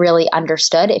and really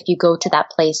understood if you go to that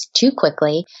place too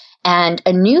quickly. And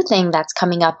a new thing that's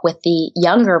coming up with the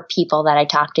younger people that I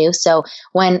talk to. So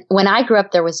when I grew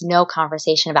up, there was no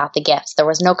conversation about the gifts. There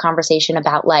was no conversation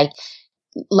about like,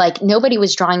 like nobody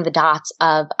was drawing the dots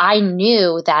of, I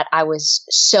knew that I was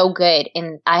so good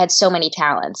and I had so many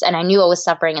talents and I knew I was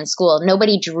suffering in school.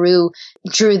 Nobody drew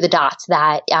the dots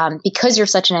that because you're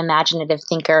such an imaginative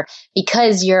thinker,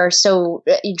 because you're so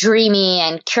dreamy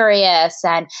and curious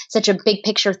and such a big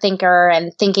picture thinker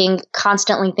and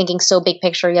constantly thinking so big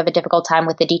picture, you have a difficult time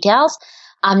with the details.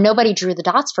 Nobody drew the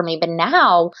dots for me. But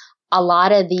now a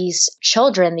lot of these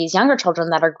children, these younger children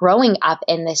that are growing up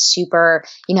in this super,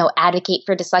 advocate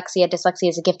for dyslexia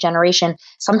is a gift generation,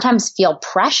 sometimes feel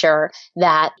pressure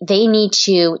that they need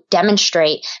to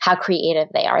demonstrate how creative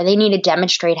they are. They need to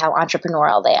demonstrate how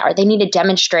entrepreneurial they are. They need to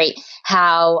demonstrate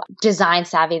how design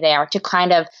savvy they are to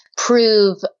kind of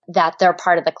prove that they're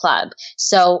part of the club.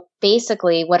 So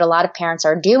basically what a lot of parents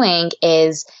are doing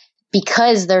is,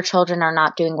 because their children are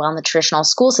not doing well in the traditional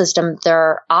school system,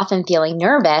 they're often feeling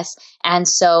nervous. And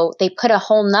so they put a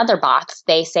whole nother box.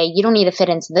 They say, you don't need to fit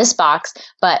into this box,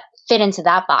 but fit into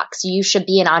that box. You should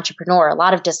be an entrepreneur. There are a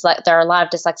lot of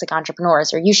dyslexic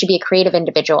entrepreneurs, or you should be a creative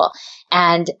individual.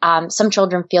 And some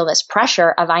children feel this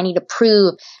pressure of, I need to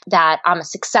prove that I'm a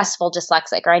successful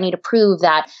dyslexic, or I need to prove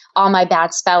that all my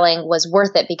bad spelling was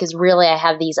worth it because really I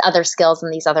have these other skills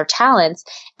and these other talents.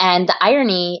 And the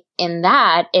irony in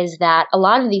that is that a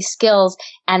lot of these skills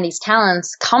and these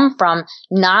talents come from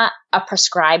not a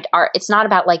prescribed art. It's not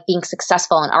about like being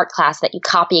successful in art class that you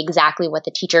copy exactly what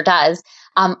the teacher does.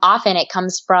 Often it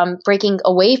comes from breaking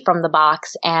away from the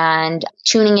box and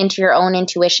tuning into your own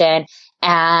intuition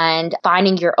and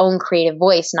finding your own creative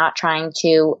voice, not trying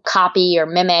to copy or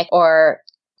mimic or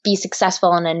be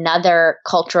successful in another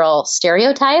cultural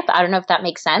stereotype. I don't know if that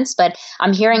makes sense, but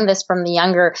I'm hearing this from the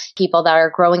younger people that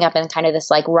are growing up in kind of this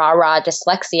like rah-rah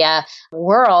dyslexia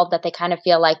world, that they kind of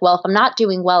feel like, well, if I'm not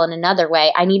doing well in another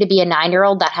way, I need to be a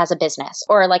 9-year-old that has a business.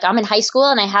 Or like I'm in high school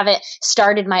and I haven't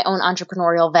started my own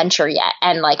entrepreneurial venture yet,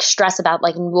 and like stress about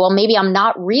like, well, maybe I'm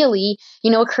not really,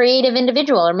 a creative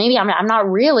individual, or maybe I'm not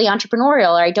really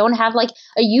entrepreneurial, or I don't have like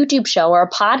a YouTube show or a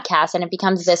podcast. And it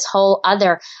becomes this whole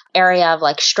other area of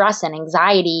like stress and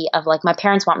anxiety of like, my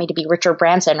parents want me to be Richard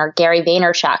Branson or Gary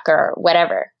Vaynerchuk or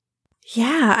whatever.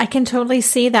 Yeah, I can totally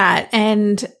see that.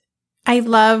 And I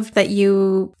love that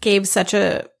you gave such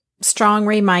a strong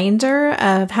reminder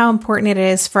of how important it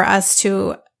is for us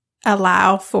to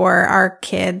allow for our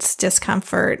kids'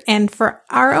 discomfort and for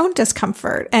our own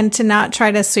discomfort, and to not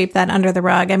try to sweep that under the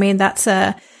rug. I mean, that's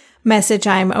a message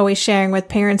I'm always sharing with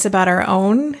parents about our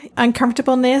own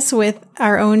uncomfortableness with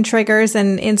our own triggers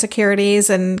and insecurities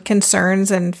and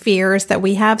concerns and fears that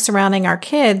we have surrounding our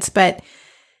kids. But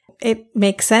it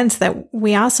makes sense that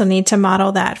we also need to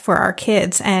model that for our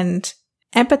kids and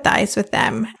empathize with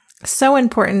them. So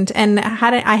important. And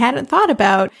I hadn't thought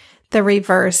about the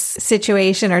reverse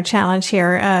situation or challenge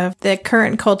here of the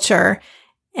current culture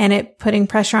and it putting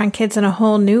pressure on kids in a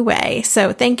whole new way.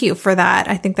 So thank you for that.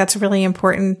 I think that's really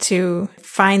important to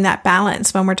find that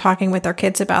balance when we're talking with our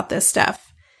kids about this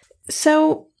stuff.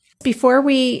 So before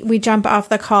we jump off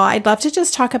the call, I'd love to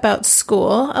just talk about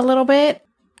school a little bit.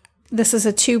 This is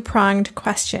a two-pronged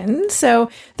question. So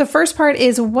the first part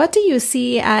is, what do you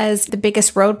see as the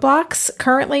biggest roadblocks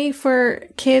currently for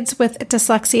kids with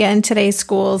dyslexia in today's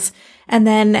schools? And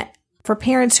then for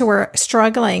parents who are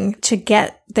struggling to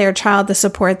get their child the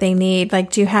support they need,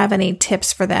 like, do you have any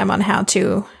tips for them on how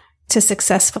to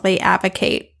successfully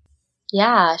advocate?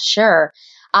 Yeah, sure.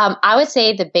 I would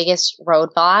say the biggest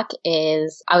roadblock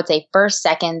is, I would say first,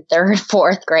 second, third,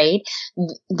 fourth grade.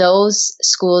 Those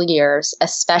school years,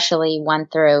 especially 1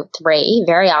 through 3,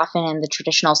 very often in the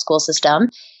traditional school system,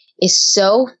 is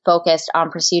so focused on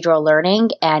procedural learning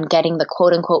and getting the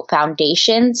quote unquote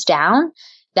foundations down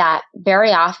that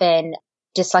very often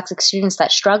dyslexic students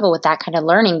that struggle with that kind of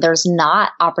learning, there's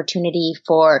not opportunity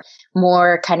for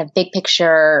more kind of big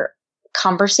picture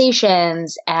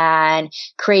conversations and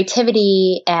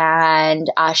creativity and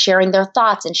sharing their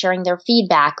thoughts and sharing their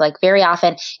feedback. Like very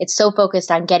often it's so focused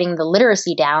on getting the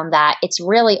literacy down that it's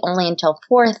really only until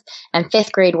 4th and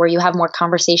 5th grade where you have more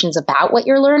conversations about what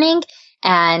you're learning.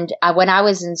 And when I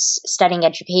was studying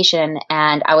education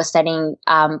and I was studying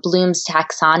Bloom's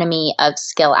taxonomy of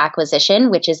skill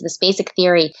acquisition, which is this basic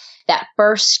theory that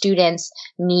first students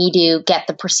need to get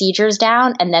the procedures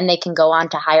down and then they can go on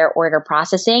to higher order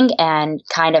processing and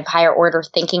kind of higher order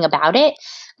thinking about it.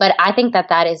 But I think that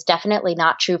that is definitely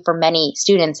not true for many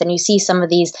students. And you see some of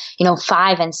these,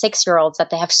 5 and 6-year-olds that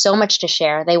they have so much to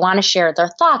share. They want to share their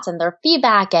thoughts and their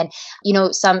feedback. And,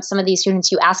 some of these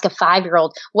students, you ask a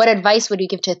 5-year-old, what advice would you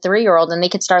give to a 3-year-old? And they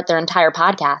could start their entire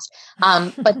podcast.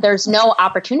 But there's no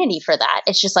opportunity for that.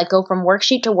 It's just like go from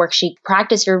worksheet to worksheet,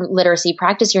 practice your literacy,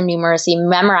 practice your numeracy,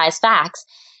 memorize facts.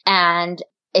 And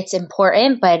it's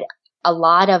important, but a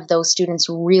lot of those students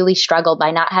really struggle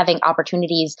by not having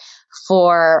opportunities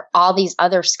for all these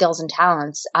other skills and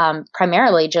talents,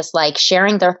 primarily just like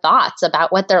sharing their thoughts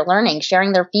about what they're learning,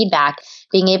 sharing their feedback,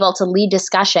 being able to lead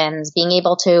discussions, being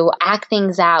able to act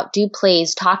things out, do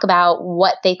plays, talk about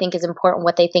what they think is important,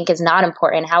 what they think is not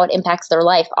important, how it impacts their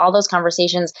life. All those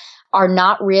conversations are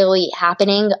not really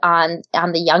happening on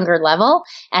the younger level.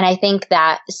 And I think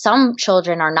that some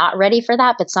children are not ready for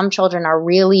that, but some children are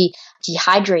really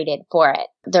dehydrated for it.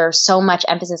 There's so much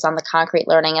emphasis on the concrete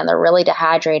learning, and they're really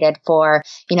dehydrated for,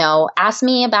 ask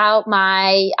me about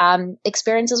my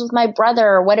experiences with my brother,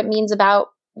 or what it means about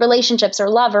relationships or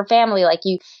love or family. Like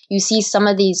you see some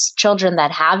of these children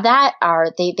that have that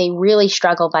they really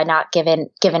struggle by not given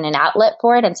an outlet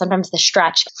for it. And sometimes the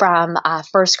stretch from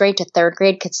first grade to third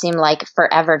grade could seem like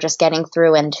forever, just getting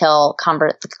through until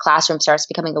the classroom starts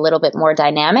becoming a little bit more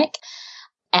dynamic.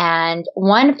 And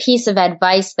one piece of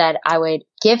advice that I would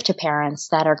give to parents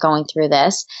that are going through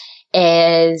this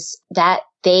is that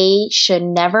they should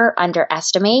never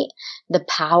underestimate the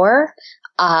power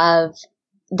of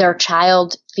their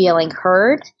child feeling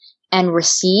heard and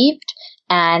received,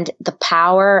 and the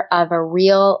power of a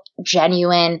real,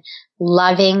 genuine,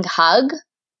 loving hug.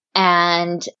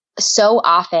 And so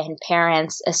often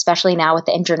parents, especially now with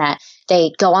the internet,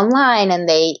 they go online and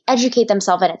they educate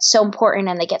themselves, and it's so important,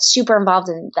 and they get super involved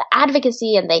in the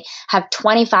advocacy, and they have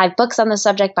 25 books on the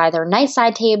subject by their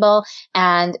nightside table,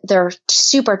 and they're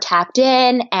super tapped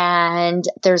in, and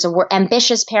there's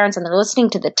ambitious parents, and they're listening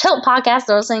to the Tilt podcast,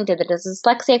 they're listening to the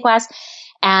Dyslexia Quest,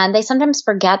 and they sometimes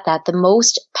forget that the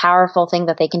most powerful thing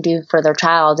that they can do for their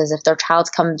child is if their child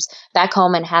comes back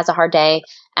home and has a hard day,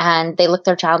 and they look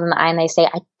their child in the eye and they say,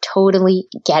 I totally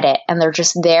get it. And they're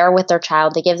just there with their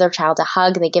child. They give their child a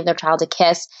hug. They give their child a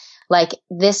kiss. Like,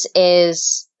 this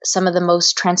is some of the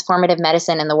most transformative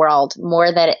medicine in the world,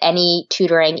 more than any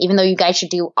tutoring, even though you guys should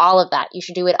do all of that. You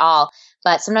should do it all.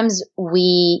 But sometimes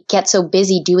we get so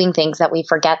busy doing things that we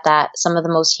forget that some of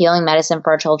the most healing medicine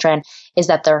for our children is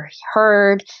that they're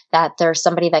heard, that there's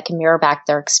somebody that can mirror back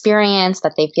their experience,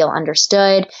 that they feel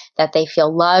understood, that they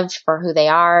feel loved for who they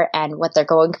are and what they're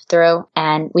going through.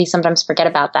 And we sometimes forget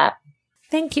about that.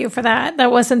 Thank you for that.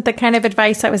 That wasn't the kind of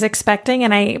advice I was expecting,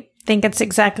 and I think it's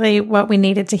exactly what we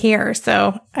needed to hear.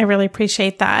 So I really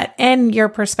appreciate that and your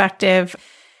perspective.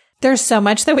 There's so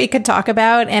much that we could talk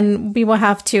about, and we will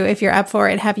have to, if you're up for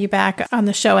it, have you back on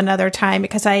the show another time,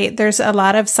 because there's a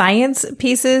lot of science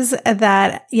pieces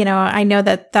that, I know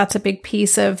that that's a big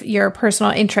piece of your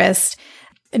personal interest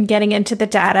in getting into the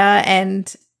data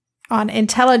and on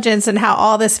intelligence and how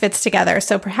all this fits together.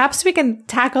 So perhaps we can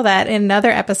tackle that in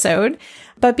another episode.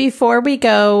 But before we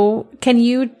go, can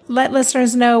you let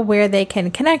listeners know where they can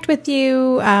connect with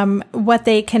you, what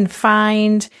they can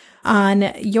find on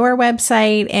your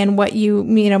website, and what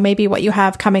maybe what you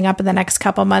have coming up in the next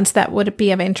couple months that would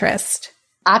be of interest?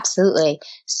 Absolutely.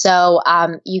 So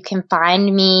you can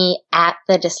find me at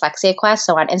the Dyslexia Quest.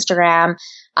 So on Instagram,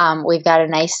 we've got a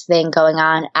nice thing going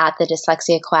on at the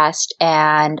Dyslexia Quest,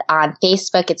 and on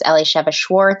Facebook, it's Elisheva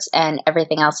Schwartz, and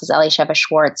everything else is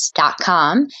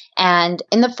elishevashwartz.com. And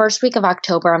in the first week of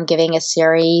October, I'm giving a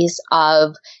series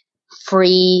of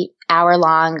free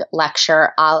hour-long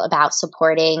lecture all about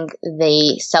supporting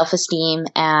the self-esteem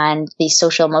and the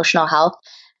social-emotional health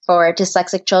for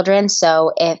dyslexic children.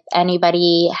 So if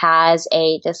anybody has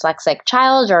a dyslexic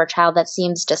child, or a child that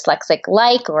seems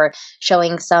dyslexic-like or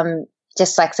showing some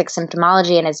dyslexic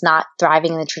symptomology and is not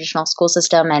thriving in the traditional school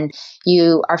system, and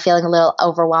you are feeling a little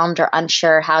overwhelmed or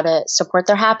unsure how to support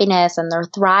their happiness and their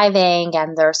thriving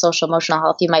and their social-emotional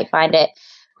health, you might find it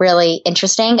really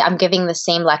interesting. I'm giving the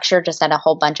same lecture just at a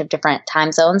whole bunch of different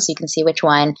time zones, so you can see which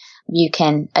one you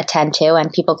can attend to,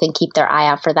 and people can keep their eye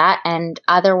out for that. And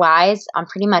otherwise, I'm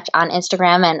pretty much on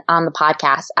Instagram and on the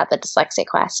podcast at the Dyslexia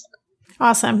Quest.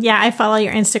 Awesome. Yeah, I follow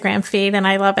your Instagram feed and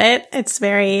I love it. It's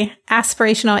very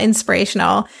aspirational,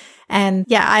 inspirational. And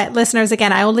yeah, listeners,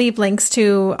 again, I will leave links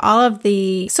to all of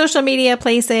the social media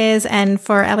places and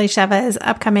for Elisheva's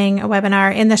upcoming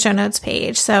webinar in the show notes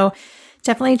page. So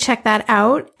definitely check that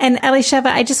out. And Elisheva,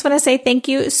 I just want to say thank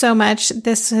you so much.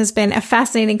 This has been a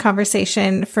fascinating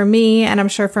conversation for me, and I'm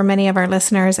sure for many of our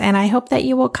listeners. And I hope that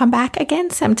you will come back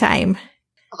again sometime.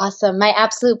 Awesome. My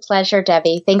absolute pleasure,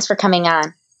 Debbie. Thanks for coming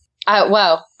on.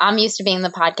 Whoa, I'm used to being the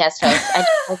podcast host. I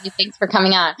just told you thanks for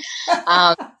coming on.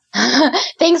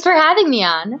 Thanks for having me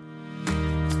on.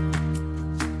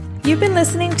 You've been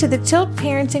listening to the Tilt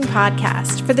Parenting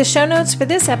Podcast. For the show notes for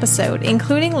this episode,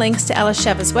 including links to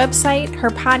Elisheva's website, her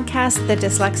podcast, The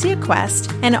Dyslexia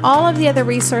Quest, and all of the other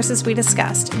resources we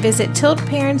discussed, visit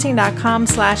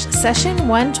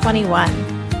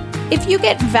tiltparenting.com/session121. If you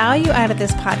get value out of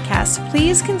this podcast,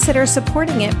 please consider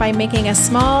supporting it by making a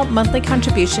small monthly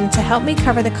contribution to help me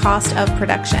cover the cost of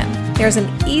production. There's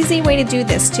an easy way to do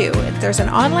this too. There's an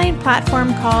online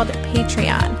platform called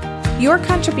Patreon. Your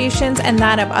contributions and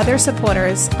that of other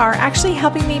supporters are actually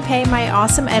helping me pay my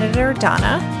awesome editor,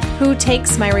 Donna, who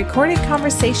takes my recorded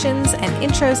conversations and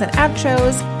intros and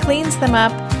outros, cleans them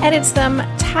up, edits them,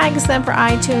 tags them for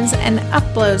iTunes, and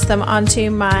uploads them onto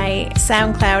my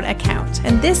SoundCloud account.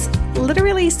 And this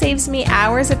literally saves me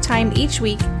hours of time each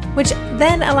week, which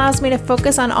then allows me to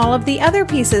focus on all of the other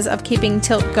pieces of keeping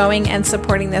Tilt going and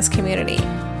supporting this community.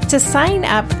 To sign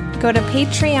up, go to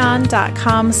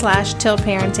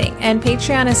patreon.com/tiltparenting, and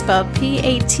Patreon is spelled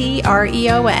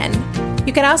Patreon.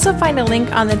 You can also find a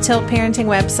link on the Tilt Parenting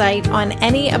website on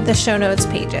any of the show notes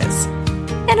pages.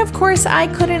 And of course, I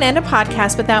couldn't end a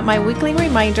podcast without my weekly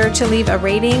reminder to leave a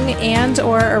rating and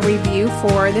or a review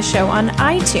for the show on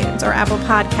iTunes or Apple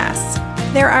Podcasts.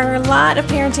 There are a lot of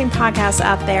parenting podcasts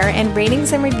out there, and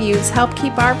ratings and reviews help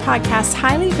keep our podcast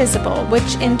highly visible,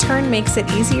 which in turn makes it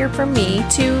easier for me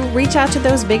to reach out to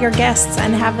those bigger guests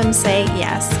and have them say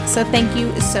yes. So thank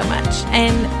you so much.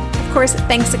 And of course,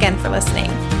 thanks again for listening.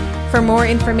 For more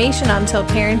information on Tilt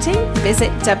Parenting,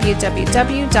 visit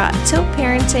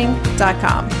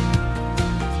www.tiltparenting.com.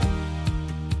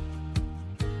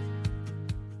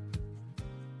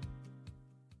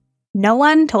 No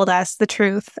one told us the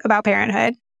truth about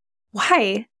parenthood.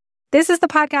 Why? This is the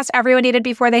podcast everyone needed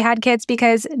before they had kids,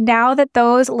 because now that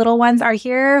those little ones are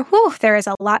here, there is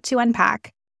a lot to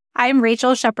unpack. I'm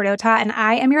Rachel Shepardota, and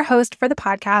I am your host for the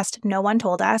podcast No One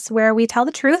Told Us, where we tell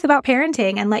the truth about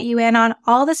parenting and let you in on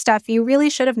all the stuff you really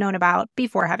should have known about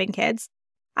before having kids.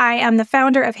 I am the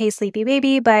founder of Hey Sleepy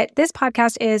Baby, but this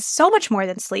podcast is so much more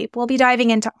than sleep. We'll be diving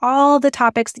into all the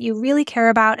topics that you really care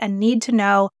about and need to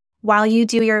know while you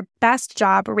do your best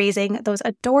job raising those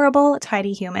adorable,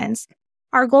 tiny humans.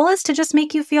 Our goal is to just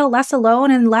make you feel less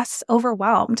alone and less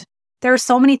overwhelmed. There are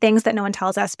so many things that no one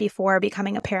tells us before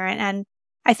becoming a parent, and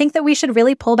I think that we should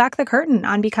really pull back the curtain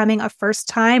on becoming a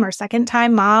first-time or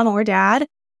second-time mom or dad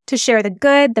to share the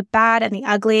good, the bad, and the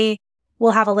ugly.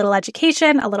 We'll have a little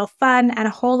education, a little fun, and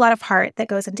a whole lot of heart that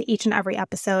goes into each and every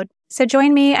episode. So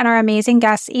join me and our amazing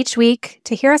guests each week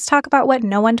to hear us talk about what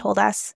no one told us.